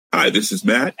Hi, this is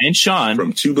Matt and Sean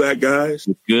from Two Black Guys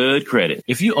with Good Credit.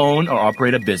 If you own or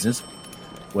operate a business,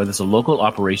 whether it's a local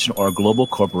operation or a global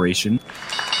corporation,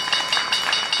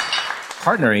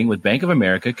 partnering with Bank of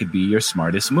America could be your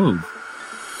smartest move.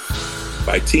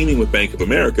 By teaming with Bank of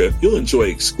America, you'll enjoy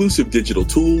exclusive digital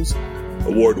tools,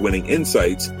 award-winning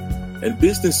insights, and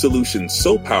business solutions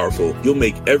so powerful you'll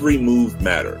make every move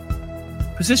matter.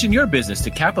 Position your business to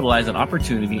capitalize on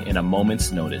opportunity in a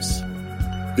moment's notice.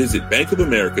 Visit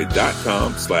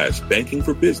bankofamerica.com/banking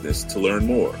for business to learn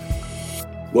more.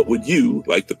 What would you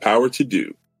like the power to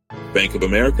do? Bank of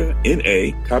America,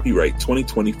 N.A., copyright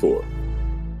 2024.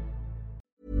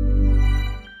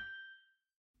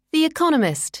 The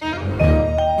Economist.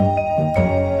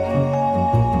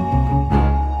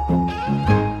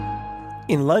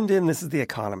 In London, this is The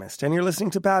Economist, and you're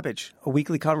listening to Babbage, a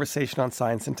weekly conversation on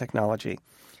science and technology.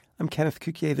 I'm Kenneth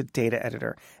Cukier, the data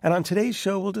editor, and on today's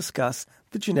show we'll discuss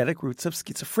the genetic roots of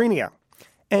schizophrenia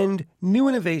and new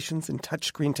innovations in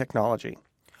touchscreen technology.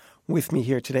 With me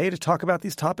here today to talk about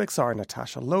these topics are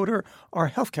Natasha Loder, our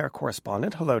healthcare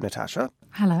correspondent. Hello, Natasha.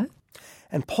 Hello.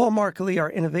 And Paul Markley, our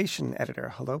innovation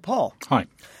editor. Hello, Paul. Hi.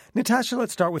 Natasha,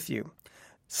 let's start with you.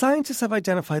 Scientists have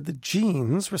identified the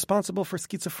genes responsible for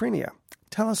schizophrenia.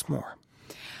 Tell us more.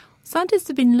 Scientists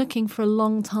have been looking for a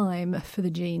long time for the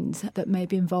genes that may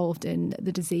be involved in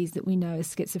the disease that we know as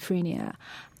schizophrenia,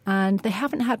 and they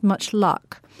haven't had much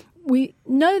luck. We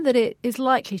know that it is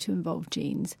likely to involve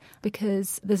genes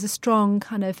because there's a strong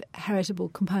kind of heritable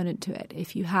component to it.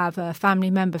 If you have a family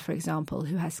member, for example,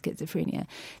 who has schizophrenia,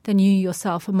 then you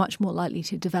yourself are much more likely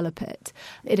to develop it.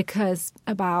 It occurs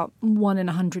about 1 in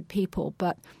 100 people,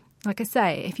 but like I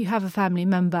say, if you have a family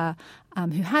member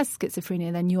who has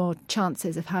schizophrenia, then your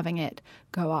chances of having it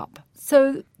go up.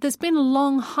 So there's been a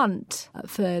long hunt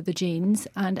for the genes,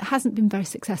 and it hasn't been very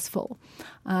successful.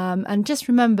 And just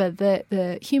remember that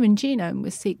the human genome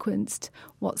was sequenced,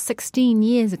 16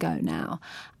 years ago now.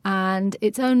 And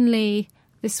it's only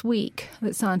this week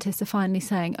that scientists are finally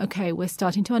saying, OK, we're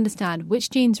starting to understand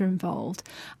which genes are involved.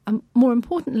 More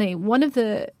importantly, one of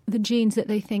the genes that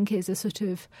they think is a sort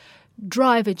of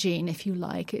driver gene, if you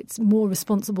like. It's more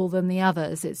responsible than the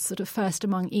others. It's sort of first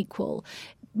among equal.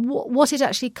 What it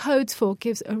actually codes for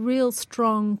gives a real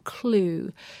strong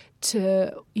clue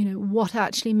to, what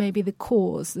actually may be the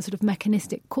cause, the sort of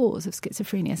mechanistic cause of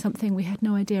schizophrenia, something we had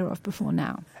no idea of before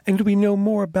now. And do we know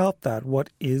more about that? What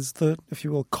is the, if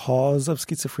you will, cause of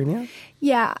schizophrenia?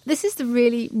 Yeah, this is the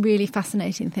really, really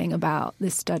fascinating thing about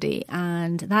this study,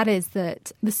 and that is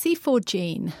that the C4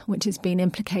 gene, which has been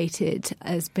implicated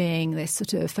as being this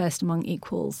sort of first among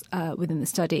equals within the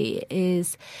study,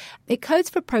 it codes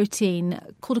for a protein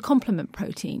called a complement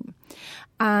protein.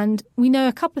 And we know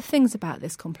a couple of things about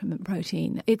this complement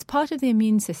protein. It's part of the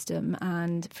immune system,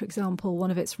 and, for example,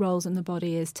 one of its roles in the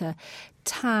body is to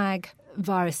tag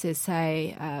viruses,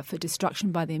 say, for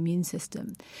destruction by the immune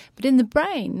system. But in the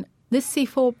brain, this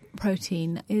C4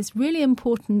 protein is really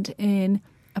important in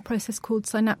a process called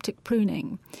synaptic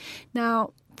pruning.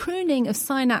 Now, pruning of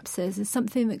synapses is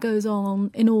something that goes on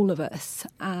in all of us.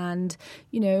 And,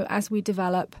 as we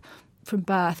develop from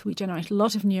birth, we generate a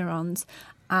lot of neurons.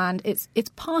 And it's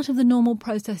part of the normal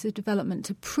process of development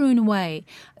to prune away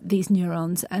these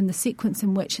neurons, and the sequence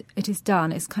in which it is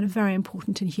done is kind of very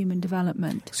important in human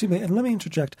development. Excuse me, and let me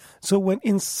interject. So when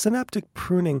in synaptic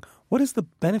pruning, what is the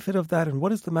benefit of that, and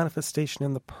what is the manifestation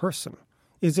in the person?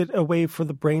 Is it a way for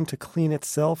the brain to clean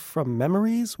itself from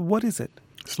memories? What is it?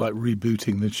 It's like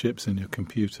rebooting the chips in your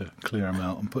computer, clear them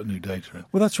out and put new data in.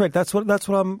 Well, that's right. That's what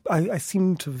I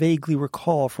seem to vaguely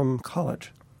recall from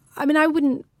college. I mean, I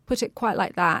wouldn't put it quite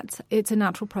like that. It's a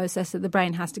natural process that the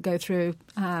brain has to go through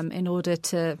in order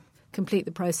to complete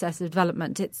the process of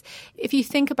development. If you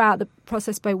think about the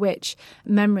process by which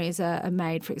memories are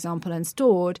made, for example, and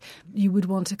stored, you would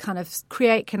want to kind of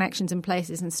create connections in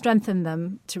places and strengthen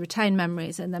them to retain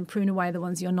memories and then prune away the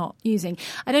ones you're not using.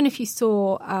 I don't know if you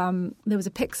saw, there was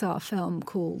a Pixar film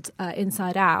called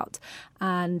Inside Out,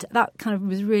 and that kind of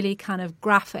was really kind of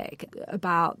graphic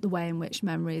about the way in which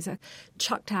memories are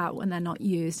chucked out when they're not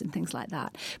used and things like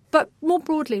that. But more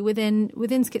broadly, within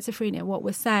schizophrenia, what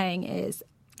we're saying is,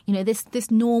 this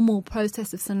normal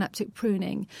process of synaptic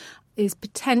pruning is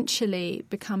potentially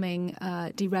becoming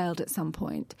derailed at some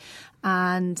point.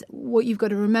 And what you've got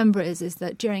to remember is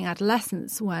that during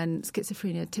adolescence, when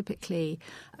schizophrenia typically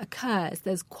occurs,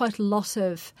 there's quite a lot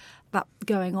of that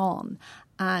going on.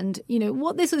 And,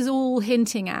 what this is all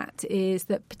hinting at is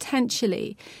that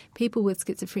potentially people with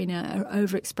schizophrenia are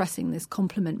overexpressing this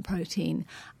complement protein,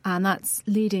 and that's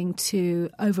leading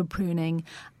to overpruning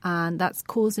and that's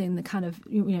causing the kind of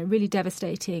really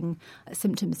devastating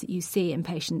symptoms that you see in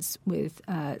patients with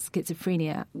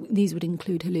schizophrenia. These would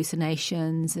include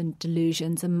hallucinations and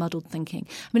delusions and muddled thinking.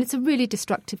 I mean, it's a really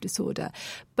destructive disorder.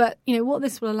 But, what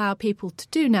this will allow people to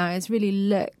do now is really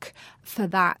look for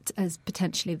that as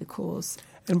potentially the cause.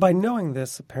 And by knowing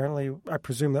this, apparently, I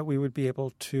presume that we would be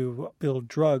able to build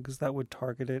drugs that would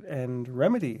target it and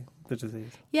remedy the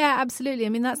disease. Yeah, absolutely. I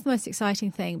mean, that's the most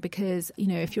exciting thing because,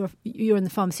 if you're in the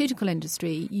pharmaceutical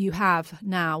industry, you have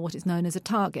now what is known as a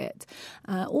target.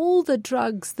 All the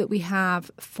drugs that we have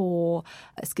for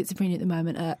schizophrenia at the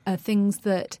moment are things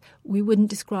that we wouldn't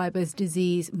describe as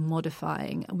disease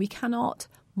modifying. We cannot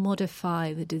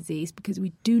modify the disease because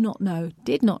we did not know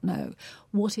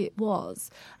what it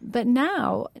was. But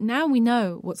now we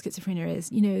know what schizophrenia is.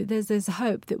 There's a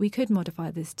hope that we could modify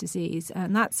this disease,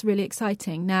 and that's really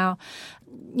exciting. Now,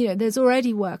 there's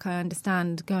already work, I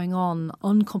understand, going on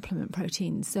complement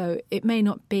proteins, so it may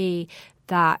not be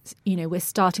that, we're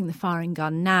starting the firing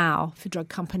gun now for drug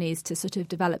companies to sort of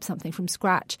develop something from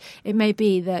scratch. It may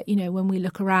be that, when we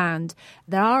look around,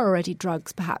 there are already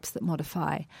drugs perhaps that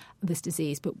modify this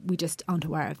disease, but we just aren't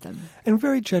aware of them. And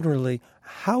very generally,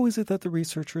 how is it that the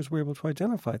researchers were able to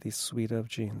identify these suite of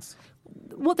genes?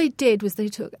 What they did was they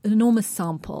took an enormous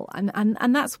sample,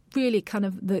 and that's really kind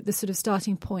of the sort of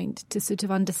starting point to sort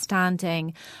of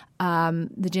understanding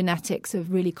the genetics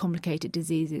of really complicated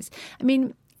diseases. I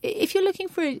mean, if you're looking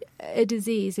for a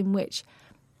disease in which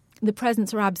the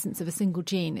presence or absence of a single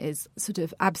gene is sort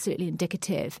of absolutely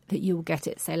indicative that you will get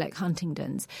it, say like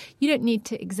Huntington's, you don't need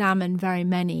to examine very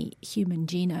many human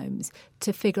genomes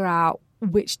to figure out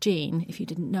which gene, if you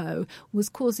didn't know, was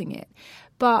causing it.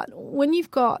 But when you've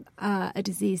got a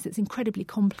disease that's incredibly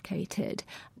complicated,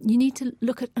 you need to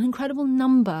look at an incredible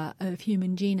number of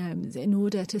human genomes in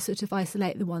order to sort of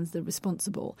isolate the ones that are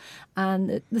responsible.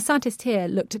 And the scientists here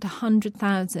looked at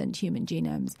 100,000 human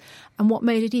genomes. And what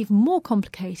made it even more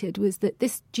complicated was that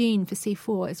this gene for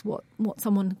C4 is what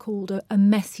someone called a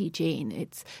messy gene.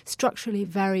 It's structurally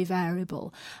very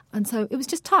variable. And so it was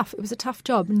just tough. It was a tough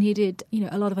job and needed,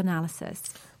 a lot of analysis.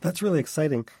 That's really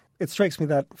exciting. It strikes me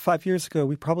that 5 years ago,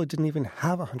 we probably didn't even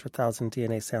have 100,000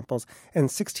 DNA samples. And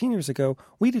 16 years ago,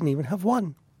 we didn't even have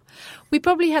one. We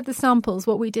probably had the samples.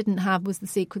 What we didn't have was the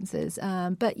sequences.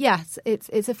 But yes,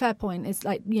 it's a fair point. It's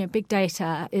like, big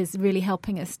data is really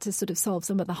helping us to sort of solve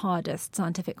some of the hardest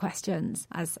scientific questions,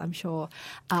 as I'm sure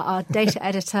our data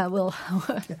editor will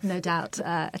no doubt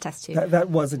attest to. That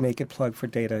was a naked plug for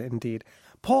data, indeed.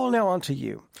 Paul, now on to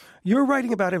you. You're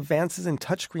writing about advances in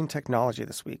touchscreen technology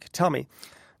this week. Tell me,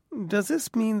 does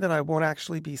this mean that I won't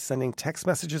actually be sending text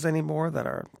messages anymore that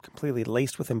are completely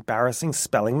laced with embarrassing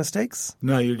spelling mistakes?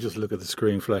 No, you just look at the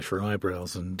screen, flash your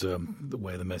eyebrows, and the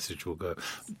way the message will go.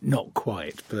 Not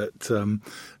quite, but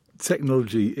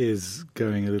technology is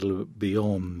going a little bit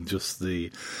beyond just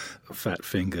the fat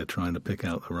finger trying to pick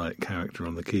out the right character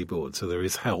on the keyboard. So there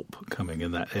is help coming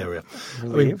in that area.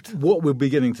 Relieved. I mean, what we're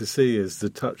beginning to see is the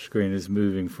touchscreen is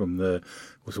moving from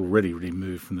was already really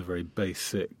moved from the very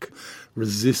basic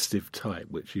resistive type,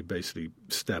 which you basically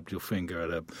stabbed your finger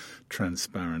at a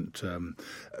transparent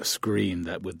screen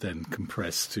that would then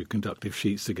compress to conductive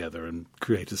sheets together and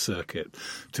create a circuit,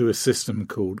 to a system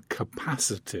called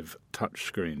capacitive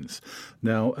touchscreens.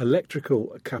 Now,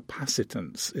 electrical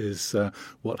capacitance is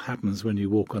what happens when you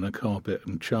walk on a carpet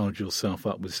and charge yourself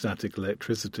up with static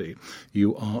electricity.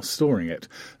 You are storing it,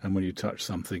 and when you touch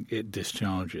something, it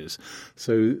discharges.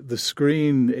 So the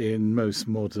screen in most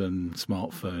modern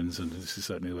smartphones, and this is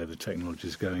certainly where the technology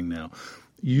is going now,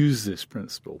 use this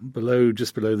principle.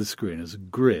 Just below the screen is a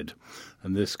grid,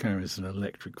 and this carries an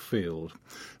electric field,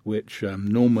 which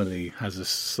normally has a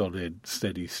solid,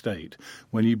 steady state.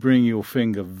 When you bring your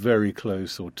finger very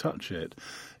close or touch it,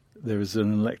 there is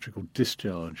an electrical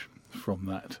discharge from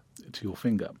that to your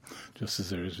finger, just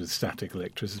as there is with static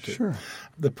electricity. Sure.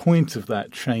 The point of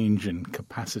that change in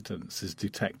capacitance is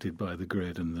detected by the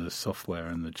grid and the software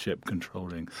and the chip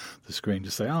controlling the screen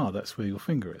to say, that's where your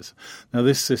finger is. Now,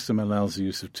 this system allows the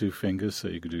use of two fingers, so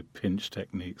you could do pinch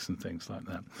techniques and things like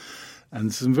that.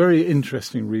 And some very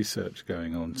interesting research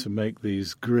going on to make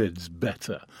these grids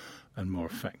better and more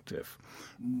effective.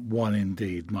 One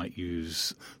indeed might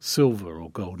use silver or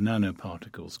gold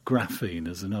nanoparticles. Graphene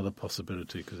is another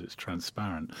possibility because it's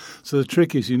transparent. So the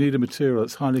trick is you need a material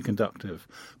that's highly conductive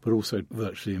but also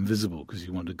virtually invisible because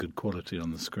you want a good quality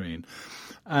on the screen.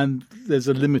 And there's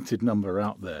a limited number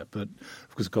out there, but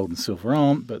of course gold and silver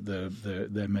aren't, but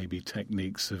there may be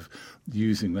techniques of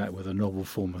using that with a novel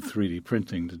form of 3D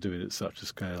printing to do it at such a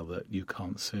scale that you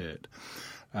can't see it.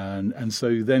 And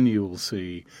so then you will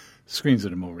see screens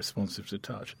that are more responsive to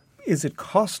touch. Is it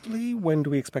costly? When do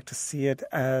we expect to see it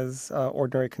as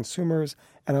ordinary consumers?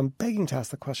 And I'm begging to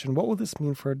ask the question, what will this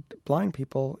mean for blind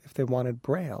people if they wanted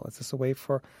Braille? Is this a way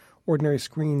for ordinary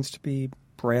screens to be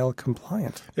Braille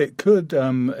compliant? It could,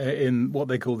 in what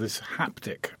they call this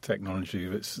haptic technology,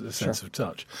 it's a sense of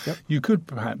touch. Yep. You could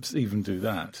perhaps even do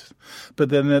that. But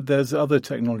then there's other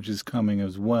technologies coming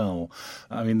as well.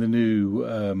 I mean, the new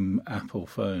Apple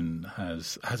phone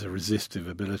has a resistive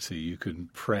ability. You can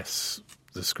press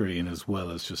the screen as well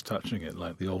as just touching it,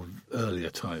 like the old earlier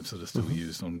types that are still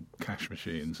used on cash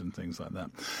machines and things like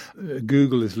that.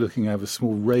 Google is looking at a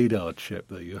small radar chip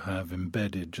that you have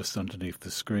embedded just underneath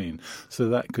the screen, so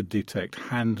that could detect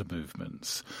hand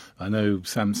movements. I know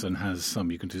Samsung has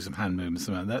some, you can do some hand movements,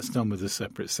 and that's done with a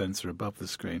separate sensor above the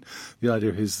screen. The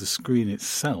idea is the screen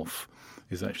itself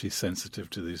is actually sensitive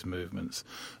to these movements.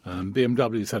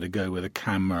 BMW's had a go with a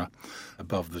camera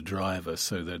above the driver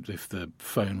so that if the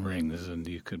phone rings and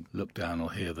you could look down or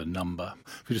hear the number,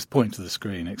 if you just point to the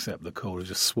screen, accept the call, or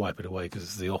just swipe it away because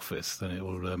it's the office, then it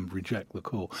will reject the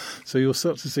call. So you'll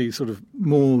start to see sort of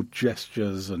more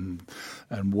gestures and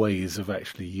ways of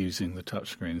actually using the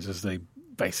touchscreens as they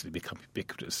basically become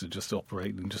ubiquitous to just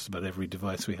operate in just about every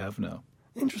device we have now.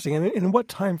 Interesting. And in what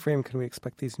time frame can we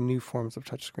expect these new forms of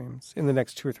touchscreens? In the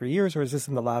next 2 or 3 years, or is this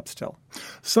in the lab still?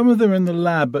 Some of them are in the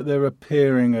lab, but they're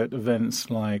appearing at events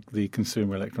like the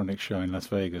Consumer Electronics Show in Las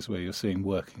Vegas, where you're seeing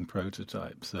working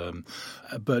prototypes.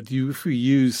 But if you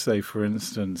use, say, for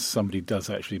instance, somebody does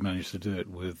actually manage to do it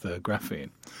with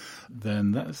graphene,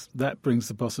 then that brings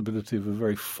the possibility of a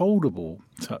very foldable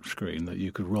touchscreen that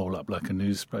you could roll up like a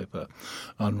newspaper,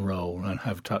 unroll, and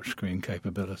have touchscreen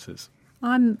capabilities.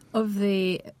 I'm of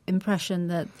the impression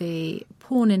that the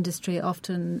porn industry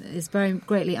often is very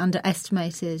greatly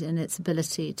underestimated in its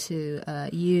ability to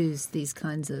use these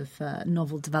kinds of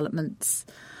novel developments.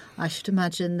 I should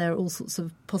imagine there are all sorts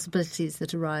of possibilities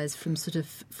that arise from sort of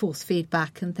force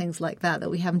feedback and things like that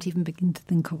we haven't even begun to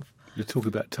think of. You're talking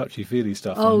about touchy-feely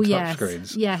stuff on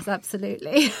touchscreens. Yes,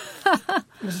 absolutely.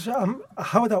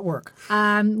 How would that work?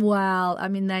 Well, I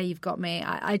mean, there you've got me.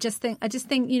 I just think,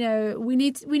 we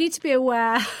need to be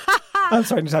aware. I'm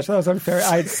sorry, Natasha, that was unfair.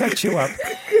 I had set you up.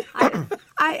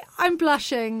 I'm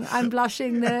blushing.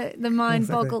 The mind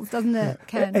boggles, doesn't it,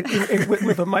 Ken?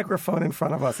 With a microphone in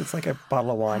front of us, it's like a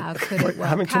bottle of wine. How could it work?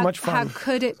 Having too much fun. How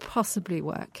could it possibly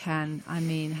work, Ken? I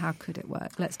mean, how could it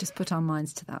work? Let's just put our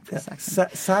minds to that for a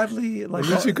second. Sadly, at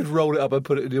least you could roll it up and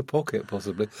put it in your pocket,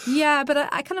 possibly. Yeah, but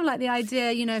I kind of like the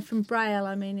idea, from Braille.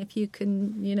 I mean, if you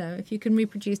can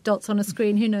reproduce dots on a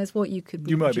screen, who knows what you could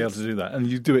reproduce. You might be able to do that, and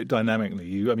you do it dynamically.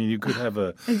 You could have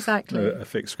a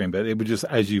fixed screen, but it would just,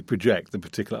 as you project the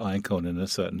particular icon in a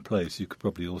certain place, you could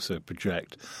probably also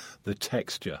project the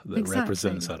texture that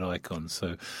represents that icon.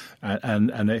 So,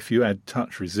 and if you add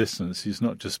touch resistance, it's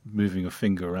not just moving a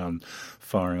finger around,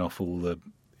 firing off all the,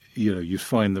 you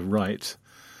find the right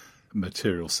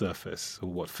material surface, or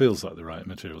what feels like the right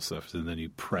material surface, and then you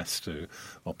press to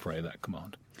operate that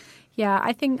command. Yeah,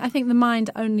 I think the mind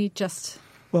only just...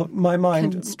 Well, my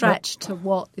mind can stretch to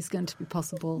what is going to be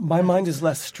possible. My mind is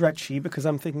less stretchy because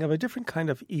I'm thinking of a different kind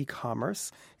of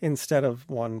e-commerce. Instead of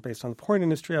one based on the porn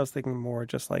industry, I was thinking more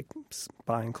just like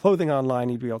buying clothing online.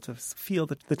 You'd be able to feel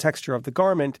the texture of the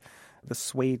garment, the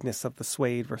suedeness of the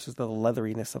suede versus the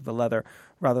leatheriness of the leather,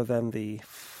 rather than the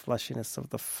fleshiness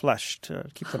of the flesh, to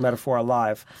keep the metaphor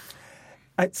alive.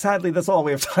 Sadly, that's all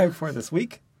we have time for this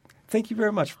week. Thank you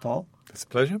very much, Paul. It's a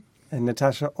pleasure. And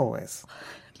Natasha, always.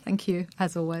 Thank you,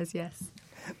 as always, yes.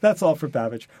 That's all for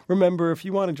Babbage. Remember, if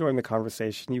you want to join the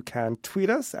conversation, you can tweet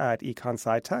us at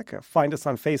EconSciTech, find us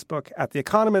on Facebook at The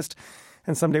Economist,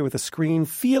 and someday with a screen,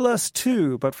 feel us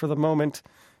too. But for the moment,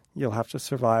 you'll have to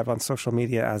survive on social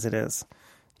media as it is.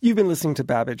 You've been listening to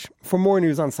Babbage. For more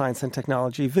news on science and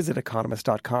technology, visit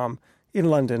economist.com. In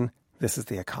London, this is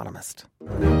The Economist.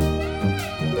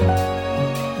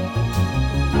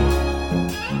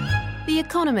 The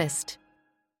Economist.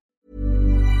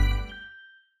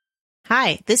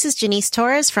 Hi, this is Janice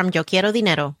Torres from Yo Quiero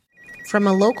Dinero. From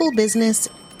a local business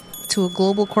to a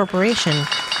global corporation,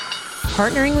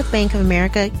 partnering with Bank of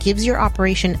America gives your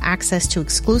operation access to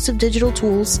exclusive digital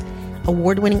tools,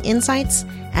 award-winning insights,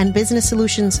 and business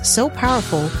solutions so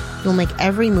powerful you'll make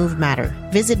every move matter.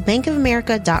 Visit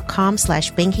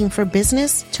bankofamerica.com/banking for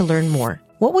business to learn more.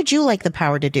 What would you like the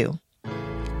power to do?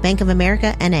 Bank of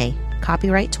America, N.A.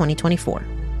 Copyright 2024.